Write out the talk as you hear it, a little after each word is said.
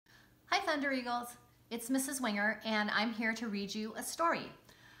Thunder Eagles, it's Mrs. Winger and I'm here to read you a story.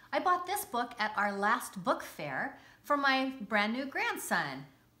 I bought this book at our last book fair for my brand new grandson,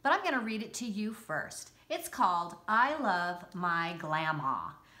 but I'm going to read it to you first. It's called I Love My Grandma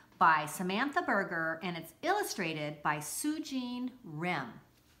by Samantha Berger and it's illustrated by Sujeen Rim.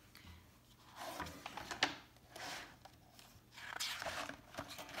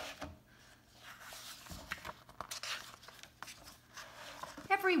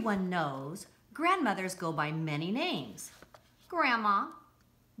 Everyone knows grandmothers go by many names. Grandma,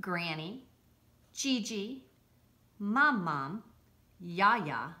 Granny, Gigi, Mom,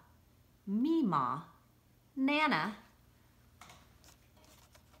 Yaya, Mima, Nana,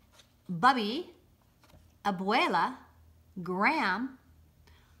 Bubby, Abuela, Gram,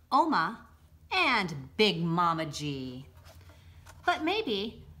 Oma, and Big Mama G. But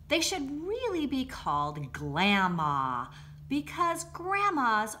maybe they should really be called Glamma, because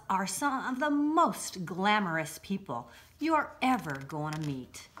grandmas are some of the most glamorous people you're ever going to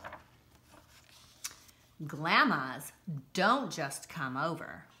meet. Glammas don't just come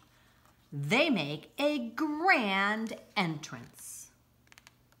over. They make a grand entrance.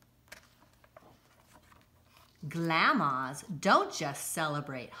 Glammas don't just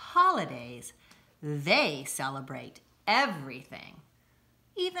celebrate holidays. They celebrate everything,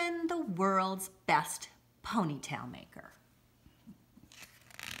 even the world's best ponytail maker.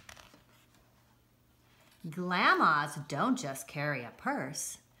 Glammas don't just carry a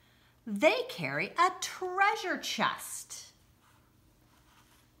purse, they carry a treasure chest.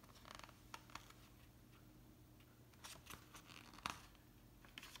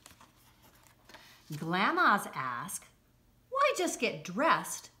 Glammas ask, why just get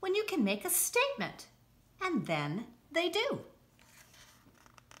dressed when you can make a statement? And then they do.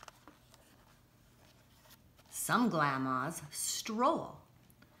 Some glammas stroll.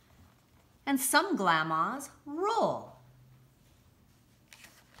 And some glammas roll.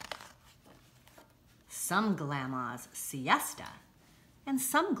 Some glammas siesta, and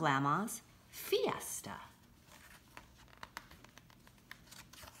some glammas fiesta.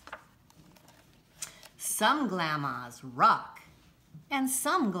 Some glammas rock, and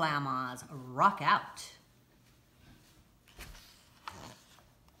some glammas rock out.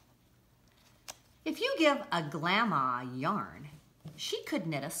 If you give a glamma yarn, she could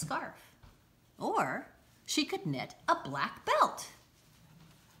knit a scarf. Or she could knit a black belt.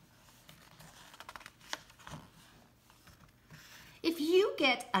 If you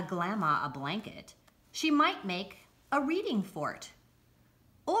get a glamma a blanket, she might make a reading fort.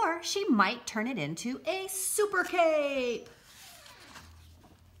 Or she might turn it into a super cape.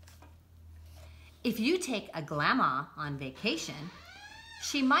 If you take a glamma on vacation,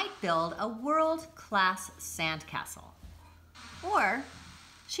 she might build a world-class sandcastle. Or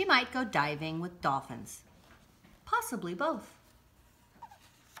she might go diving with dolphins, possibly both.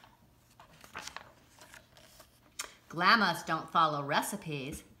 Glammas don't follow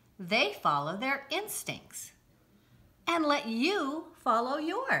recipes, they follow their instincts and let you follow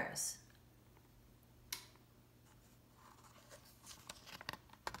yours.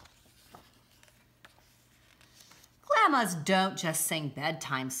 Glammas don't just sing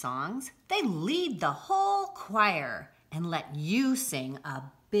bedtime songs, they lead the whole choir and let you sing a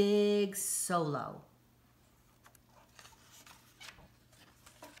big solo.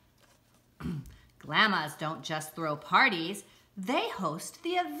 Glammas don't just throw parties, they host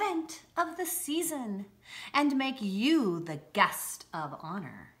the event of the season and make you the guest of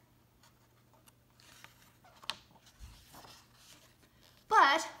honor.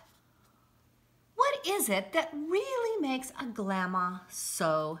 But what is it that really makes a glamma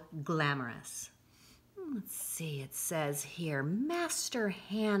so glamorous? Let's see, it says here, master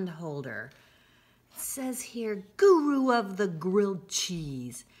hand holder. It says here, guru of the grilled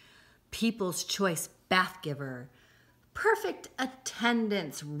cheese, people's choice bath giver, perfect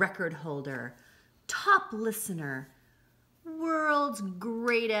attendance record holder, top listener, world's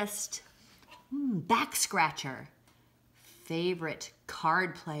greatest back scratcher, favorite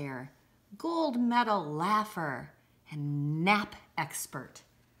card player, gold medal laugher, and nap expert.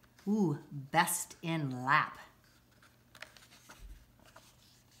 Ooh, best in lap.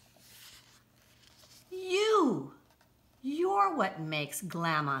 You're what makes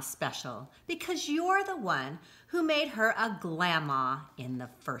Glamma special because you're the one who made her a Glamma in the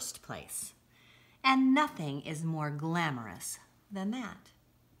first place. And nothing is more glamorous than that.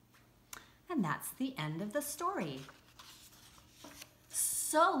 And that's the end of the story.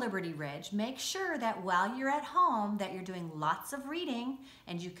 So Liberty Ridge, make sure that while you're at home that you're doing lots of reading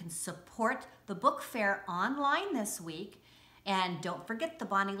and you can support the book fair online this week And don't forget the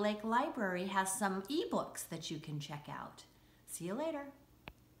Bonnie Lake Library has some ebooks that you can check out. See you later.